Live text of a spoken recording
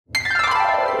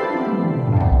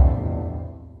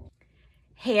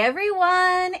Hey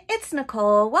everyone, it's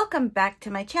Nicole. Welcome back to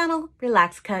my channel,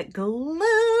 Relax.Cut.Glue.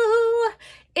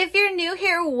 If you're new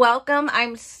here, welcome.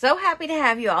 I'm so happy to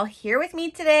have you all here with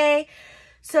me today.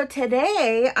 So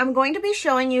today I'm going to be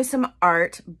showing you some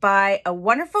art by a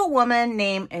wonderful woman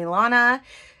named Elena.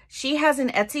 She has an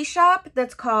Etsy shop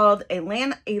that's called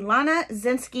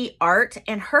elenazinskiart,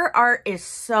 and her art is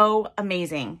so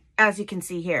amazing, as you can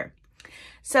see here.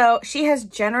 So she has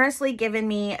generously given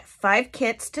me 5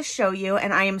 kits to show you,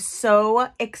 and I am so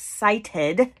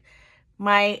excited.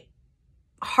 My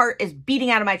heart is beating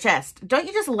out of my chest. Don't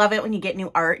you just love it when you get new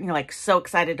art and you're like so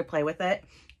excited to play with it?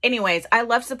 Anyways, I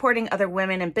love supporting other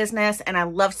women in business, and I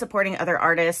love supporting other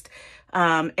artists.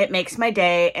 It makes my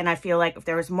day, and I feel like if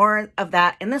there was more of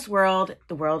that in this world,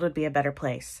 the world would be a better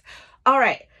place. All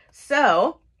right,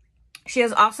 so she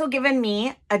has also given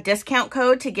me a discount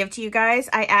code to give to you guys.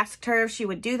 I asked her if she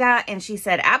would do that, and she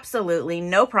said absolutely,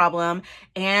 no problem.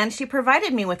 And she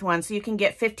provided me with one, so you can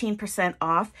get 15%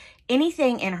 off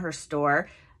anything in her store.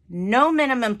 No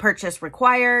minimum purchase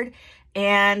required.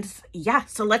 And yeah,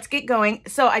 so let's get going.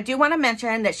 So I do want to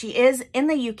mention that she is in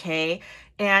the UK,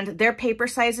 and their paper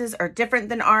sizes are different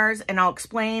than ours, and I'll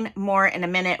explain more in a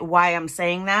minute why I'm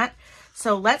saying that.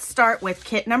 So let's start with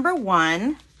kit number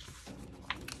 1.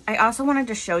 I also wanted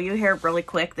to show you here really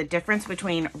quick the difference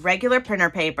between regular printer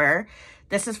paper.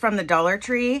 This is from the Dollar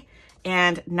Tree,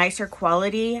 and nicer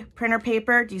quality printer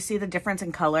paper. Do you see the difference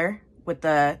in color? With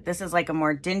this is like a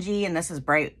more dingy, and this is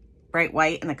bright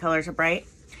white, and the colors are bright.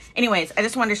 Anyways, I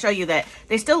just wanted to show you that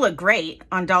they still look great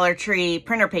on Dollar Tree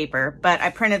printer paper, but I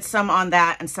printed some on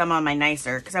that and some on my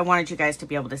nicer because I wanted you guys to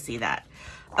be able to see that.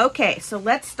 Okay, so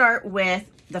let's start with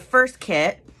the first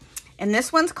kit. And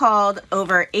this one's called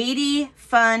Over 80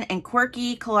 Fun and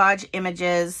Quirky Collage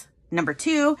Images, number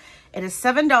 2. It is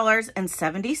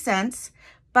 $7.70,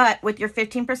 but with your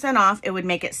 15% off, it would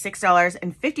make it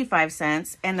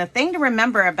 $6.55. And the thing to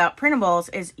remember about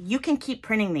printables is you can keep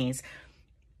printing these.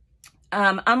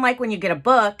 Unlike when you get a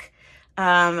book,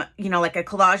 you know, like a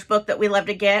collage book that we love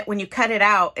to get, when you cut it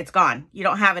out, it's gone. You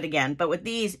don't have it again. But with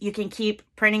these, you can keep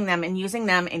printing them and using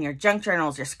them in your junk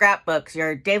journals, your scrapbooks,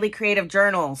 your daily creative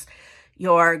journals,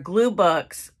 your glue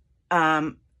books,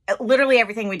 literally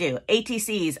everything we do,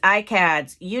 ATCs,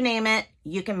 iCads, you name it,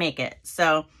 you can make it.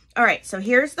 So, all right, so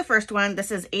here's the first one.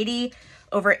 This is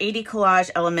over 80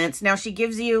 collage elements. Now she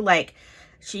gives you like,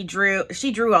 she drew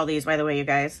all these, by the way, you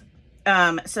guys.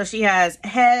 So she has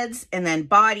heads and then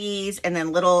bodies and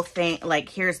then little thing, like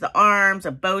here's the arms,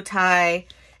 a bow tie.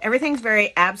 Everything's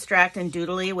very abstract and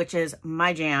doodly, which is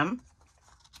my jam.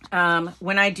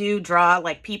 When I do draw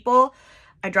like people,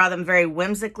 I draw them very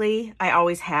whimsically. I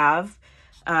always have.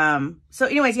 So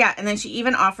anyways, yeah. And then she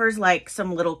even offers like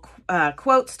some little,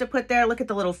 quotes to put there. Look at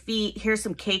the little feet. Here's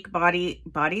some cake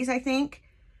bodies, I think.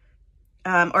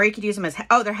 Or you could use them as,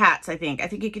 oh, they're hats, I think. I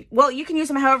think you could, well, you can use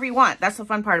them however you want. That's the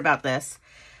fun part about this.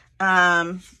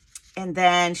 And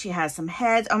then she has some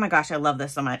heads. Oh my gosh, I love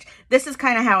this so much. This is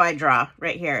kind of how I draw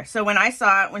right here. So when I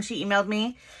saw it, when she emailed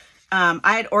me, I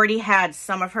had already had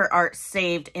some of her art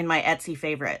saved in my Etsy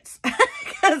favorites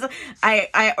because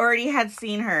I already had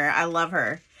seen her. I love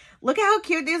her. Look at how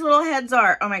cute these little heads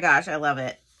are. Oh my gosh, I love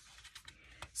it.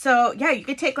 So yeah, you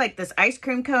could take like this ice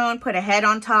cream cone, put a head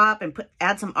on top, and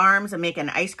add some arms and make an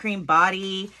ice cream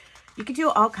body. You could do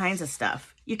all kinds of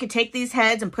stuff. You could take these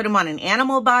heads and put them on an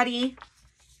animal body.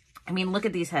 I mean, look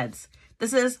at these heads.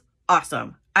 This is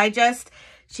awesome.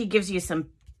 She gives you some,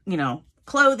 you know,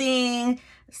 clothing,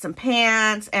 some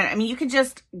pants, and I mean, you could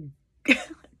just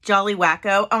jolly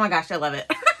wacko. Oh my gosh, I love it.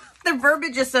 The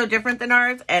verbiage is so different than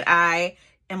ours, and I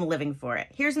am living for it.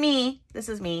 Here's me. This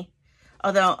is me.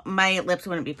 Although my lips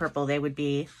wouldn't be purple, they would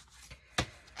be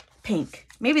pink.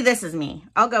 Maybe this is me.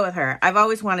 I'll go with her. I've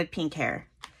always wanted pink hair.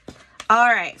 All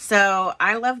right, so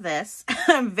I love this.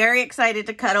 I'm very excited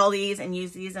to cut all these and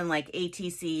use these in like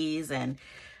ATCs and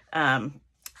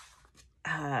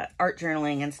art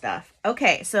journaling and stuff.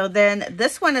 Okay, so then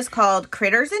this one is called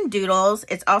Critters and Doodles.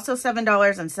 It's also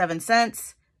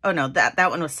 $7.07. Oh no, that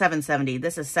one was $7.70.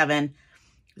 This is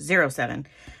 $7.07.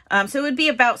 So it would be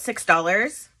about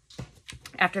 $6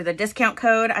 after the discount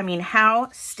code. I mean, how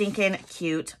stinking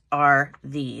cute are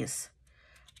these?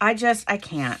 I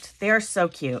can't. They are so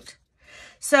cute.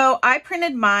 So I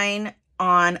printed mine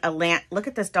on a look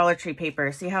at this Dollar Tree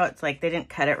paper. See how it's like they didn't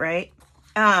cut it right?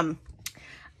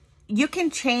 You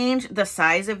can change the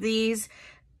size of these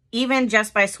even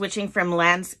just by switching from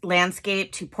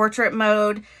landscape to portrait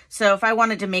mode. So if I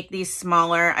wanted to make these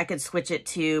smaller, I could switch it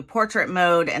to portrait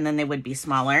mode and then they would be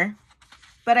smaller.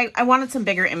 But I wanted some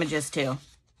bigger images too.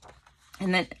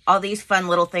 And then all these fun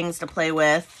little things to play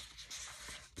with.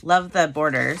 Love the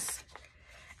borders.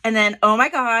 And then, oh my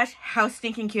gosh, how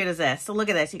stinking cute is this? So look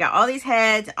at this. You got all these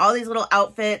heads, all these little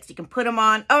outfits. You can put them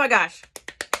on. Oh my gosh.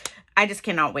 I just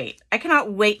cannot wait. I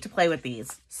cannot wait to play with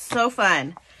these. So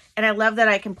fun. And I love that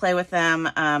I can play with them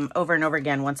over and over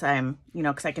again once I'm, you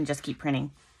know, because I can just keep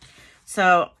printing.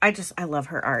 So I love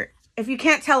her art. If you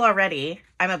can't tell already,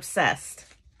 I'm obsessed.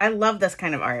 I love this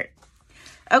kind of art.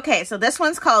 Okay, so this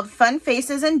one's called Fun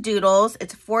Faces and Doodles.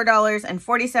 It's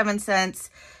 $4.47.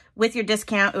 With your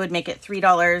discount, it would make it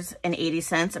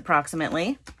 $3.80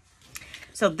 approximately.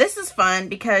 So this is fun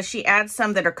because she adds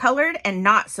some that are colored and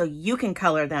not, so you can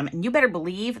color them. And you better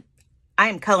believe I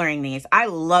am coloring these. I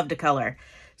love to color.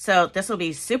 So this will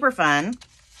be super fun.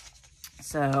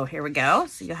 So here we go.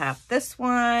 So you have this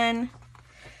one.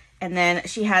 And then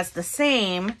she has the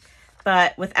same,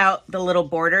 but without the little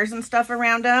borders and stuff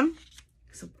around them.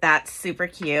 So that's super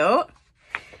cute.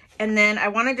 And then I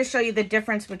wanted to show you the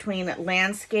difference between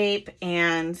landscape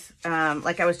and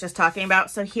like I was just talking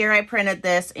about. So here I printed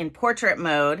this in portrait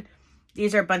mode.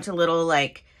 These are a bunch of little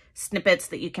like snippets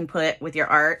that you can put with your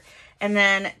art. And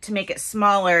then to make it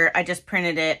smaller, I just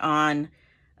printed it on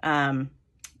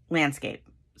landscape.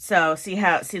 So see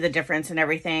the difference and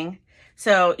everything.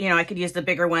 So, you know, I could use the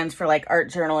bigger ones for like art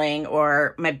journaling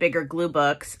or my bigger glue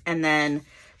books, and then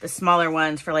the smaller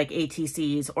ones for like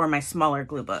ATCs or my smaller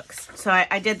glue books. So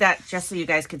I did that just so you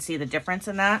guys could see the difference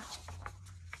in that.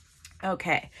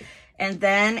 Okay. And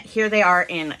then here they are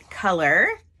in color.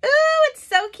 Ooh, it's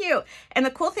so cute. And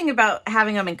the cool thing about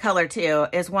having them in color too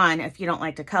is, one, if you don't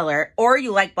like to color or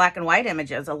you like black and white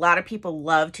images, a lot of people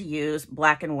love to use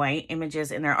black and white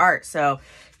images in their art. So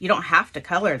you don't have to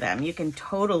color them. You can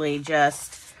totally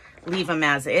just leave them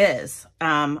as is.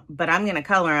 But I'm going to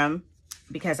color them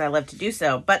because I love to do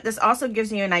so. But this also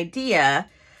gives you an idea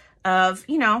of,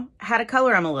 you know, how to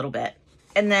color them a little bit.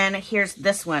 And then here's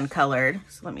this one colored.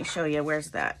 So let me show you.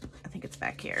 Where's that? I think it's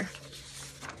back here.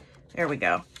 There we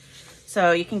go.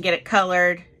 So you can get it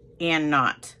colored and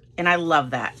not. And I love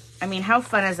that. I mean, how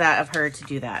fun is that of her to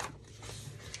do that?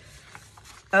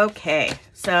 Okay,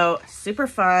 so super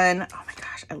fun. Oh my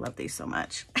gosh, I love these so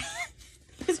much.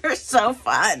 These are so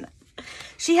fun.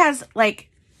 She has like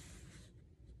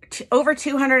over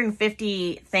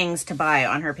 250 things to buy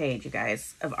on her page, you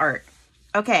guys, of art.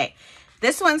 Okay,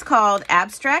 this one's called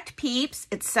Abstract Peeps.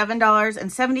 It's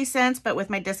 $7.70, but with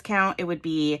my discount, it would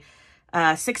be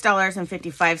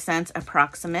 $6.55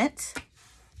 approximate.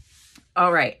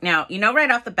 All right, now, you know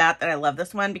right off the bat that I love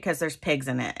this one because there's pigs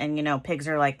in it. And, you know, pigs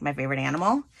are like my favorite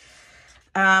animal.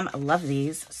 I love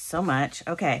these so much.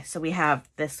 Okay, so we have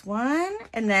this one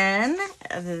and then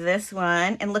this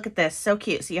one. And look at this, so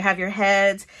cute. So you have your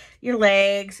heads, your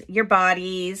legs, your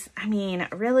bodies. I mean,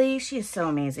 really, she is so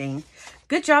amazing.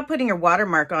 Good job putting your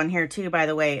watermark on here too, by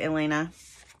the way, Elena.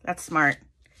 That's smart.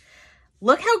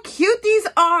 Look how cute these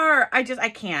are. I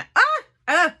can't.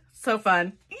 So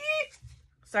fun.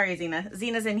 Sorry, Xena.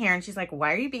 Xena's in here and she's like,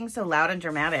 why are you being so loud and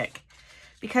dramatic?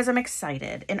 Because I'm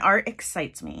excited and art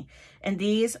excites me. And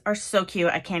these are so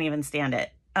cute. I can't even stand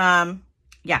it.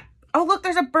 Yeah. Oh, look,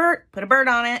 there's a bird. Put a bird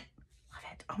on it. Love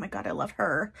it. Oh my God, I love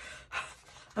her.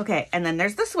 Okay. And then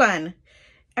there's this one.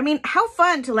 I mean, how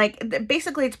fun to like,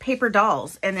 basically it's paper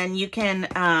dolls and then you can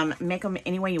make them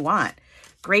any way you want.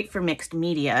 Great for mixed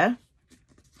media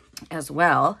as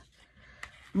well.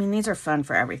 I mean, these are fun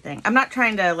for everything. I'm not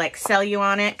trying to like sell you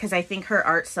on it because I think her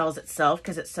art sells itself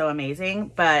because it's so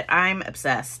amazing, but I'm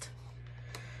obsessed.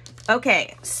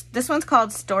 Okay, this one's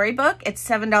called Storybook. It's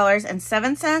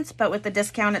 $7.07, but with the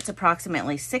discount, it's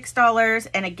approximately $6.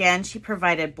 And again, she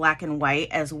provided black and white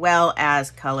as well as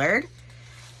colored.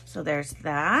 So there's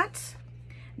that.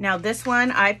 Now this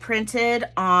one I printed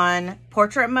on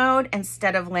portrait mode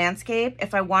instead of landscape.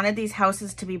 If I wanted these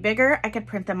houses to be bigger, I could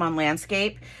print them on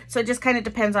landscape. So it just kind of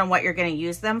depends on what you're going to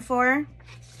use them for.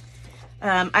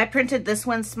 I printed this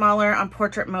one smaller on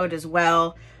portrait mode as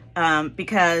well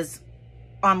because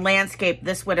on landscape,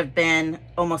 this would have been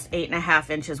almost 8.5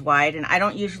 inches wide. And I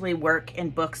don't usually work in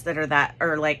books that are that,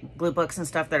 or like glue books and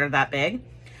stuff that are that big.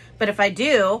 But if I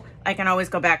do, I can always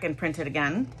go back and print it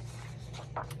again.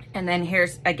 And then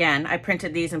here's, again, I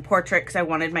printed these in portrait because I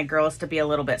wanted my girls to be a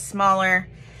little bit smaller.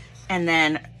 And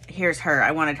then here's her.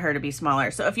 I wanted her to be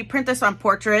smaller. So if you print this on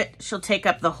portrait, she'll take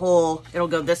up the whole, it'll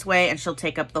go this way and she'll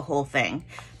take up the whole thing.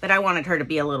 But I wanted her to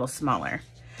be a little smaller.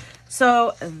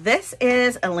 So this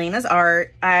is Elena's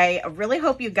art. I really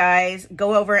hope you guys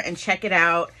go over and check it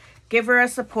out. Give her a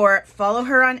support. Follow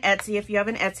her on Etsy if you have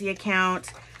an Etsy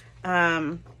account.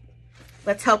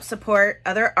 Let's help support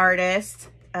other artists.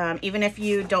 Even if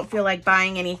you don't feel like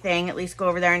buying anything, at least go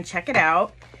over there and check it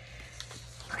out.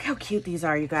 Look how cute these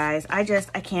are, you guys. I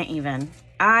can't even.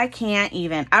 I can't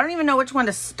even. I don't even know which one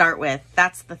to start with.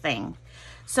 That's the thing.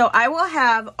 So I will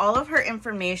have all of her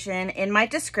information in my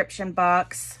description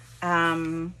box.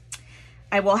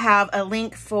 I will have a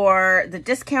link for the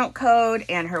discount code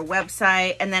and her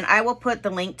website. And then I will put the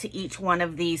link to each one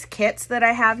of these kits that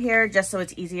I have here, just so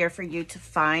it's easier for you to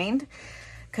find,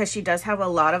 because she does have a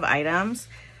lot of items.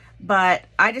 But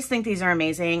I just think these are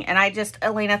amazing. And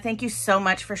Elena, thank you so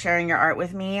much for sharing your art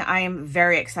with me. I am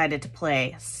very excited to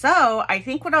play. So I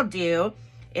think what I'll do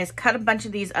is cut a bunch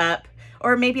of these up,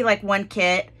 or maybe like one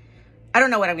kit. I don't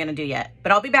know what I'm going to do yet,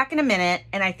 but I'll be back in a minute.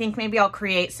 And I think maybe I'll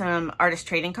create some artist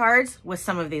trading cards with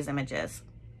some of these images.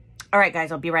 All right,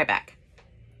 guys, I'll be right back.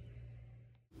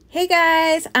 Hey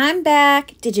guys, I'm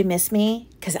back. Did you miss me?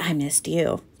 Because I missed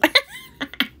you.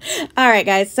 All right,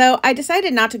 guys, so I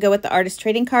decided not to go with the artist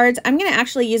trading cards. I'm going to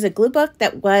actually use a glue book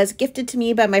that was gifted to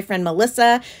me by my friend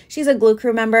Melissa. She's a glue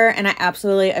crew member, and I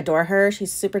absolutely adore her.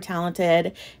 She's super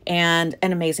talented and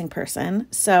an amazing person.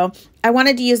 So I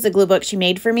wanted to use the glue book she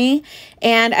made for me,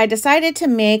 and I decided to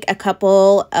make a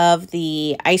couple of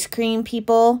the ice cream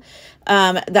people.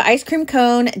 The ice cream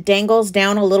cone dangles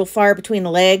down a little far between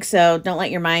the legs, so don't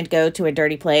let your mind go to a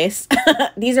dirty place.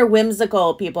 These are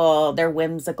whimsical, people. They're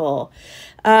whimsical.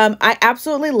 I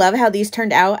absolutely love how these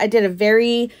turned out. I did a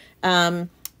very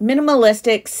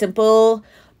minimalistic, simple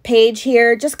page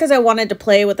here just because I wanted to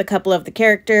play with a couple of the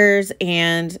characters.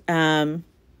 And,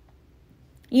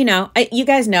 you know, you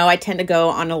guys know I tend to go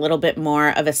on a little bit more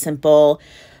of a simple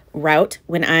route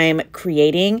when I'm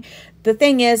creating. The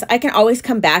thing is, I can always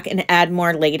come back and add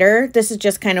more later. This is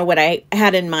just kind of what I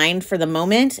had in mind for the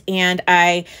moment, and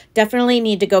I definitely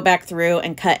need to go back through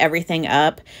and cut everything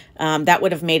up. That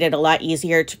would have made it a lot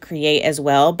easier to create as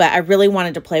well, but I really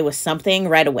wanted to play with something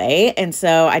right away, and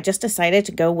so I just decided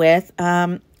to go with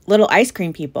little ice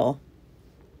cream people.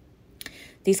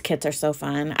 These kits are so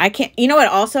fun. You know what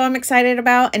also I'm excited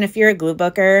about, and if you're a glue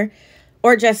booker,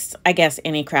 or just, I guess,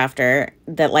 any crafter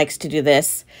that likes to do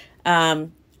this,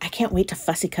 I can't wait to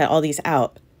fussy cut all these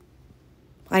out.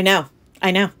 I know.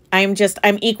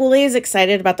 I'm equally as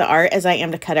excited about the art as I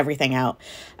am to cut everything out.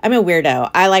 I'm a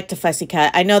weirdo. I like to fussy cut.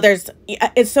 I know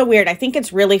it's so weird. I think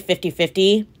it's really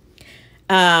 50-50.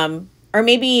 Or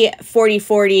maybe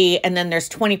 40-40, and then there's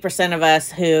 20% of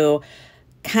us who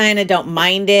kind of don't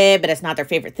mind it, but it's not their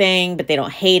favorite thing, but they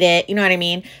don't hate it. You know what I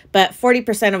mean? But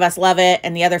 40% of us love it,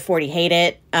 and the other 40 hate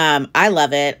it. I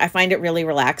love it. I find it really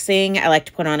relaxing. I like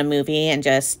to put on a movie and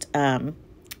just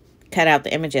cut out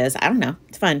the images. I don't know.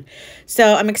 It's fun.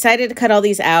 So I'm excited to cut all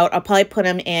these out. I'll probably put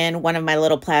them in one of my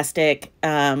little plastic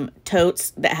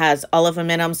totes that has all of them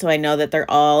in them, so I know that they're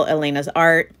all Elena's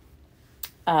art.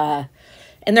 And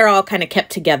they're all kind of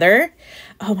kept together.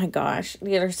 Oh my gosh.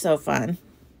 These are so fun.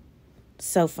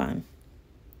 So fun.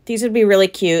 These would be really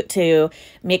cute to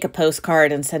make a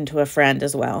postcard and send to a friend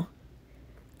as well.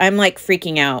 I'm like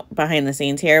freaking out behind the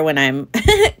scenes here when I'm,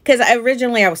 because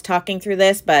originally I was talking through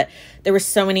this, but there were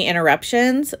so many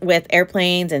interruptions with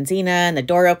airplanes and Xena and the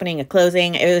door opening and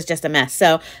closing. It was just a mess.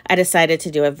 So I decided to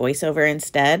do a voiceover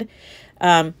instead.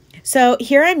 So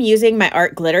here I'm using my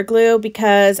art glitter glue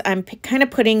because I'm kind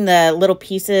of putting the little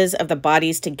pieces of the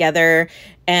bodies together,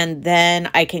 and then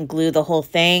I can glue the whole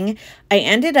thing. I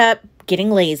ended up getting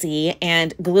lazy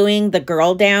and gluing the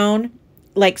girl down.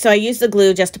 So I used the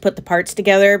glue just to put the parts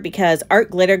together because art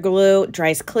glitter glue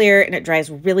dries clear and it dries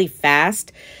really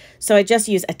fast. So I just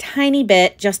use a tiny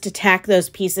bit just to tack those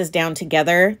pieces down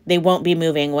together. They won't be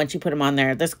moving once you put them on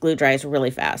there. This glue dries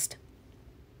really fast.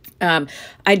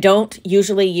 I don't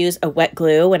usually use a wet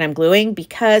glue when I'm gluing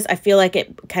because I feel like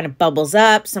it kind of bubbles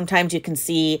up. Sometimes you can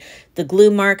see the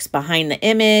glue marks behind the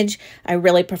image. I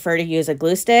really prefer to use a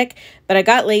glue stick, but I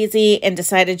got lazy and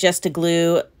decided just to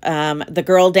glue the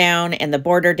girl down and the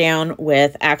border down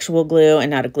with actual glue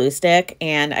and not a glue stick.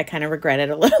 And I kind of regret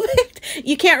it a little bit.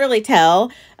 You can't really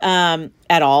tell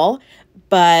at all,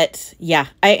 but yeah,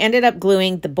 I ended up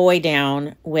gluing the boy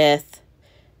down with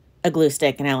a glue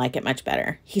stick, and I like it much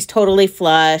better. He's totally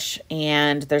flush,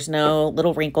 and there's no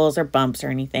little wrinkles or bumps or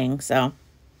anything. So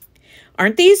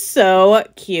aren't these so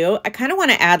cute? I kind of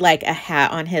want to add like a hat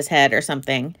on his head or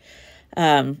something.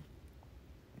 So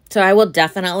I will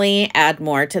definitely add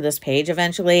more to this page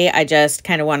eventually. I just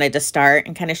kind of wanted to start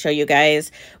and kind of show you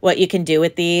guys what you can do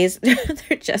with these.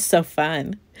 They're just so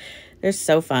fun. They're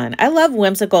so fun. I love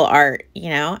whimsical art, you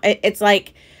know? It's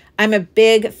like, I'm a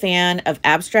big fan of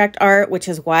abstract art, which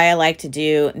is why I like to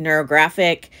do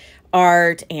neurographic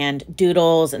art and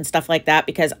doodles and stuff like that,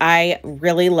 because I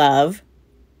really love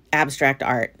abstract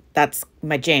art. That's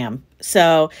my jam.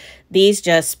 So these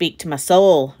just speak to my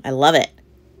soul. I love it.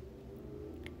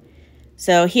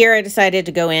 So here I decided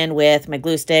to go in with my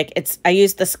glue stick. I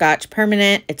used the Scotch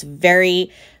Permanent. It's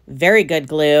very, very good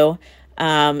glue.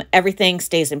 Everything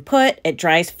stays in put. It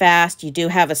dries fast. You do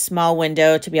have a small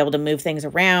window to be able to move things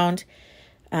around.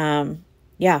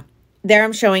 Yeah, there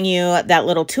I'm showing you that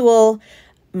little tool,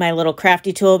 my little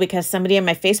crafty tool, because somebody in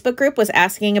my Facebook group was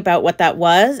asking about what that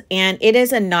was. And it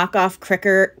is a knockoff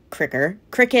Cricut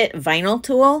vinyl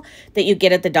tool that you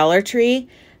get at the Dollar Tree.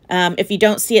 If you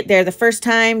don't see it there the first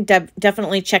time,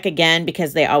 definitely check again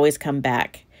because they always come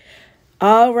back.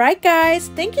 All right, guys.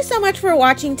 Thank you so much for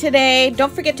watching today.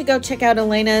 Don't forget to go check out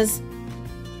Elena's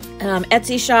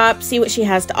Etsy shop, see what she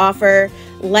has to offer.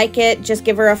 Like it, just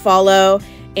give her a follow.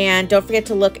 And don't forget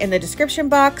to look in the description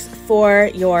box for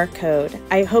your code.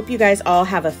 I hope you guys all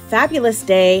have a fabulous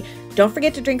day. Don't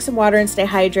forget to drink some water and stay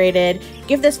hydrated.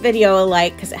 Give this video a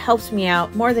like because it helps me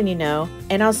out more than you know.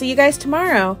 And I'll see you guys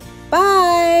tomorrow.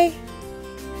 Bye.